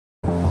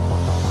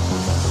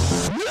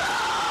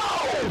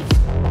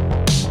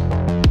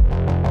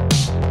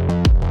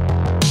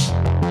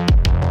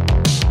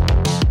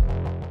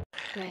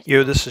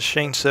Yo, this is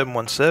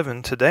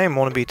Shane717. Today I'm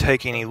going to be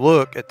taking a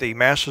look at the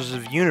Masters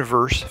of the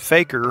Universe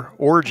Faker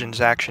Origins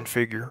action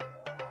figure.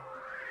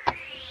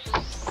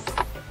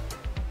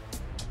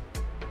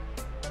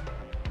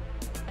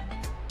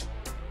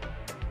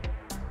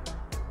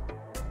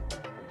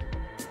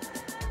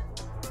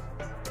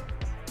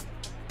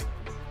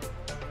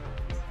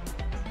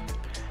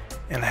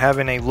 And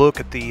having a look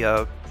at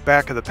the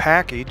back of the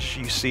package,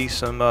 you see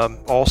some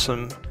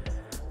awesome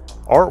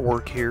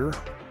artwork here.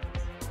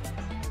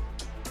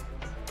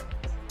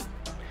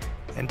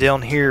 And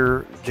down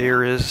here,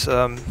 there is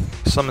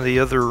some of the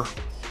other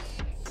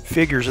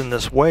figures in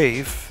this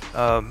wave.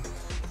 And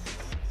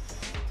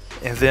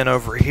then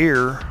over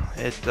here,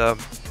 it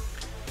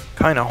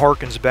kind of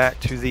harkens back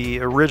to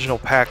the original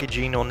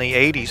packaging on the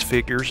 80s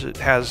figures. It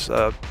has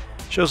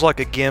shows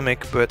like a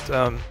gimmick, but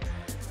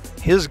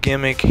his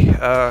gimmick,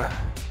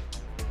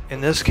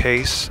 in this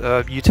case,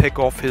 you take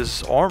off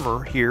his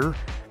armor here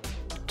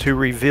to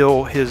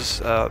reveal his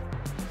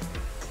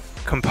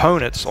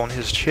components on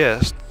his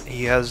chest.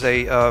 He has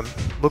a,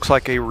 looks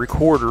like a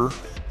recorder,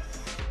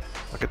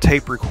 like a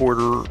tape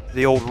recorder,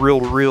 the old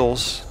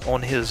reel-to-reels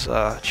on his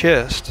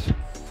chest.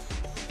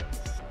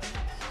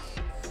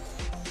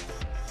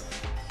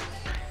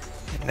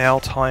 And now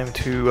time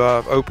to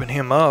open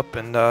him up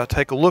and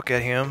take a look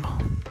at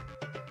him.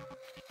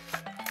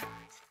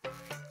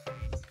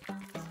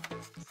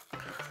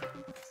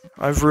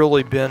 I've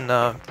really been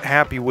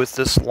happy with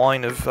this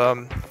line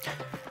of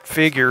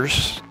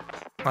figures.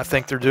 I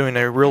think they're doing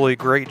a really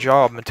great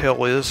job,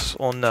 Mattel is,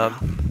 on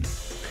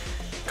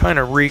kind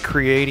of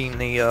recreating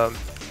the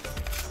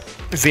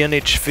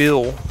vintage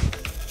feel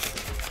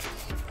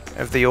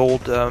of the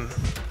old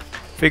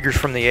figures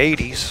from the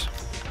 80s.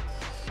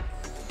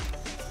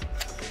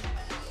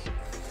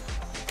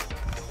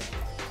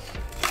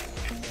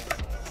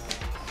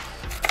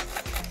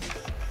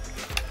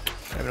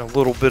 Having a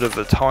little bit of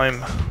a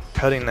time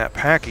cutting that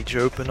package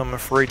open. I'm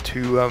afraid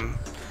to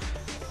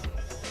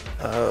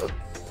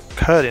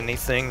cut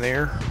anything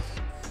there.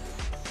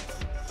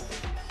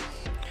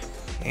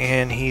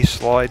 And he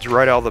slides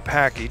right out of the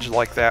package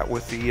like that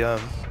with the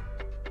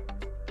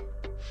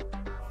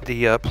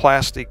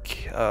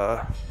plastic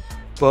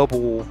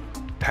bubble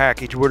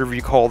package, whatever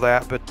you call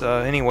that. But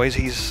anyways,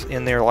 he's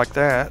in there like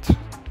that.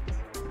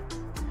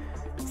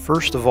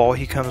 First of all,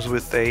 he comes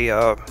with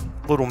a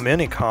little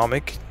mini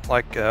comic,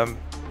 like kind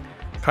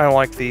of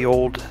like the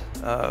old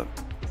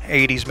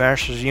 80s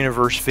Masters of the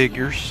Universe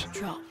figures.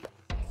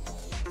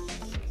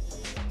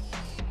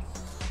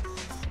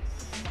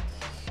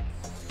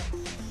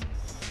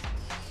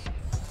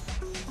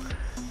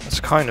 It's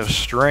kind of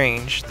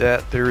strange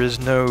that there is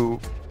no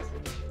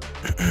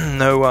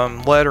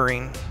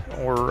lettering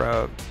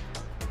or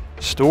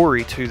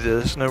story to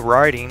this, no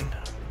writing.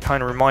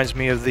 Kind of reminds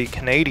me of the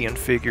Canadian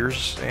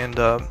figures, and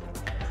I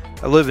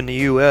live in the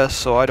US,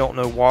 so I don't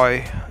know why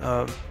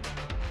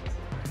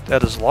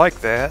that is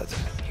like that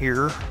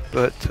here,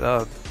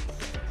 but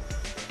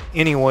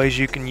anyways,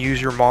 you can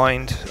use your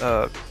mind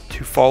to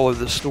follow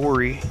the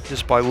story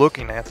just by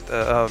looking at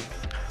the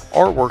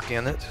artwork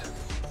in it.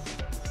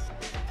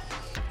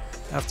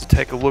 I have to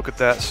take a look at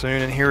that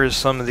soon. And here is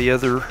some of the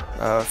other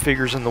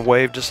figures in the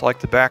wave, just like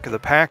the back of the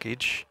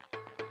package.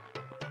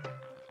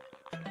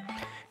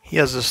 He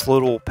has this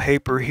little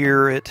paper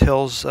here. It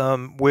tells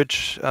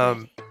which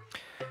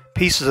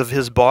pieces of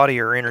his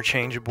body are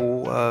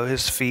interchangeable.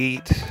 His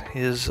feet,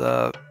 his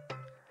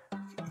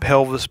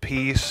pelvis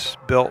piece,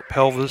 belt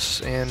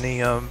pelvis, and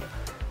the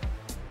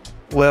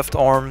left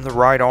arm, the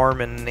right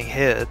arm, and the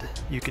head.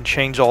 You can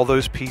change all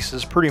those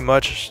pieces, pretty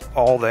much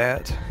all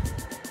that.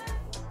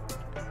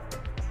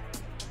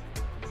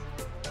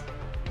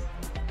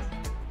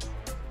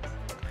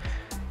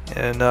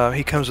 And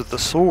he comes with the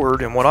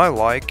sword, and what I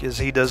like is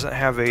he doesn't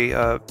have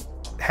a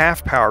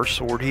half power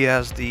sword. He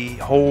has the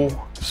whole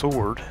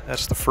sword.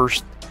 That's the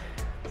first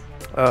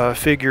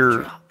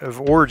figure of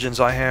Origins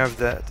I have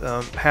that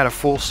had a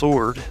full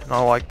sword, and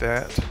I like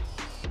that.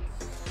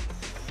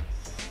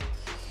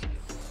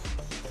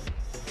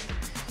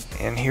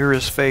 And here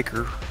is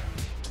Faker.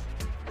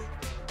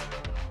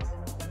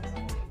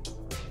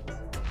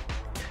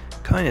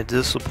 Kind of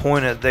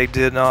disappointed they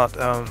did not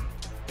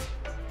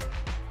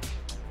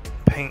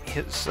paint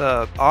his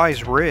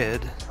eyes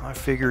red. I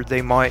figured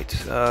they might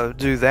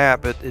do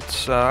that, but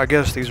it's I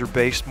guess these are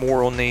based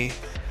more on the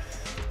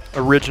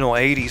original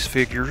 80s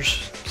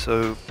figures,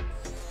 so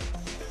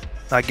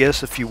I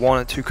guess if you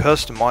wanted to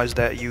customize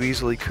that, you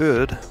easily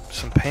could.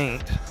 Some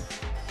paint.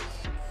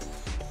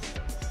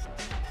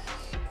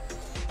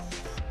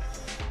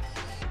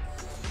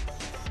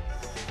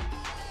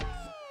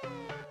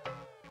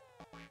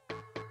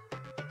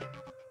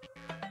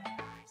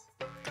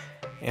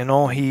 And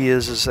all he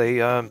is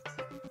a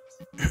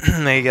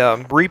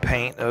a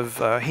repaint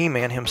of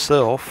He-Man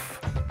himself.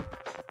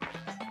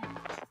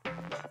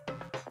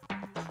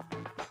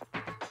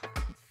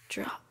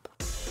 Drop.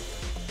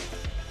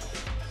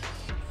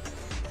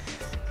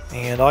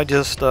 And I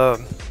just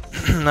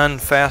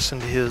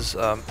unfastened his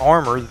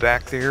armor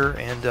back there,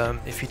 and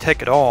if you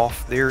take it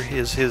off, there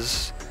is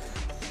his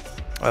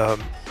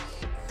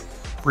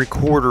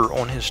recorder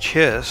on his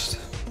chest.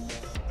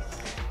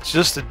 It's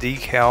just a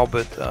decal,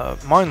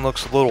 but mine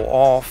looks a little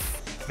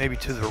off, maybe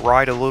to the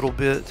right a little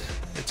bit.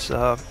 It's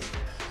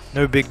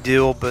no big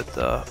deal,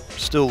 but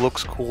still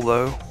looks cool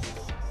though.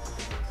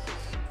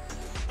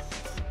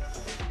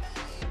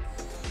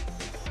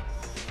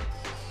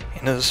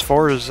 And as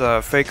far as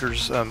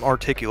Faker's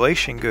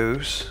articulation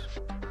goes,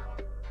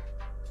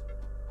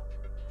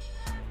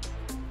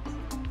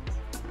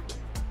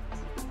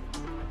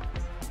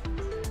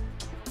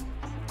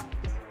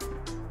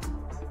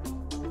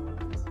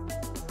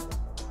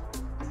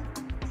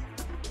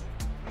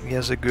 he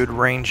has a good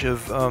range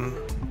of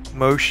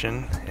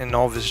motion in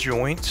all of his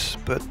joints,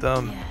 but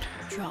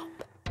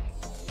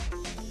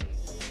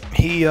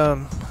he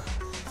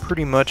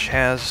pretty much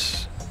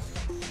has,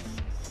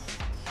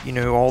 you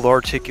know, all the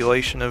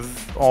articulation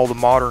of all the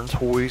modern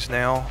toys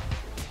now.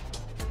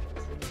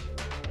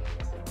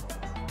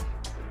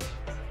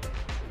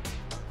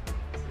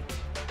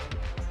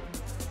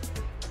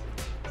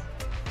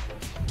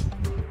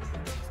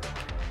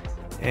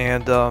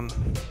 And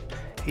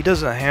he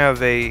doesn't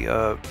have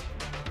a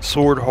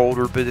sword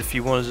holder, but if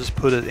you want to just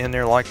put it in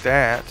there like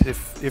that,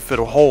 if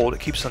it'll hold, it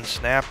keeps on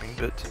snapping.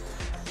 But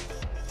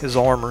his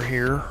armor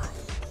here,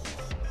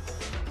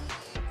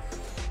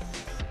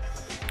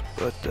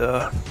 but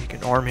you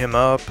can arm him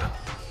up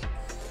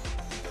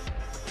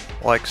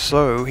like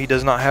so. He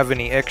does not have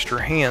any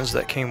extra hands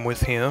that came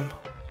with him.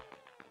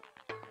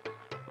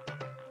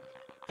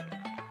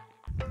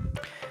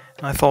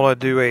 I thought I'd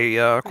do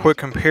a quick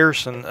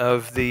comparison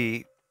of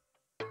the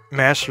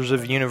Masters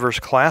of the Universe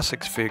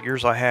Classics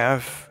figures I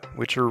have,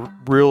 which are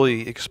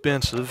really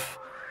expensive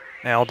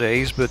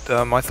nowadays, but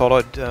I thought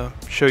I'd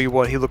show you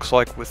what he looks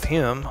like with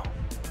him.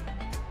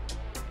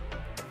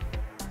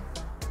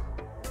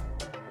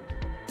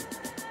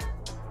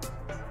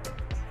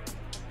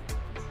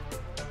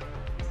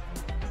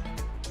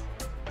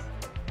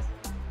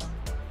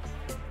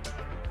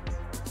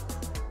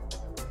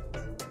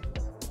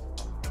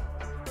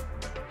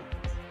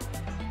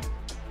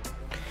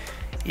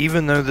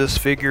 Even though this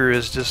figure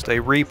is just a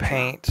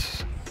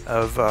repaint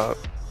of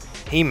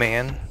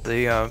He-Man,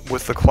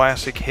 with the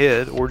classic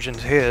head,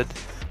 Origins head,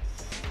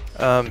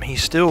 he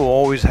still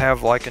always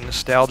have like a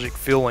nostalgic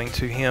feeling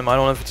to him. I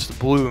don't know if it's the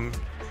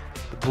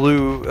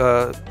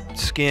blue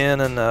skin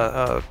and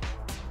the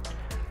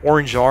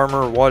orange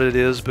armor or what it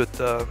is,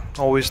 but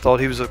always thought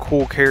he was a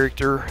cool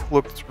character.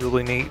 Looked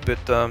really neat.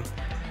 But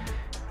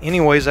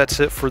anyways, that's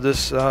it for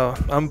this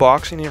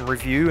unboxing and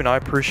review, and I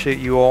appreciate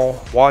you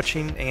all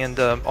watching. And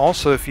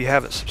also, if you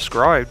haven't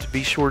subscribed,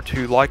 be sure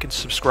to like and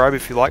subscribe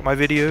if you like my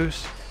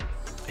videos.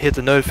 Hit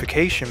the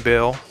notification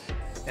bell,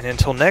 and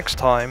until next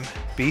time,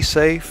 be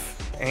safe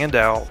and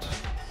out.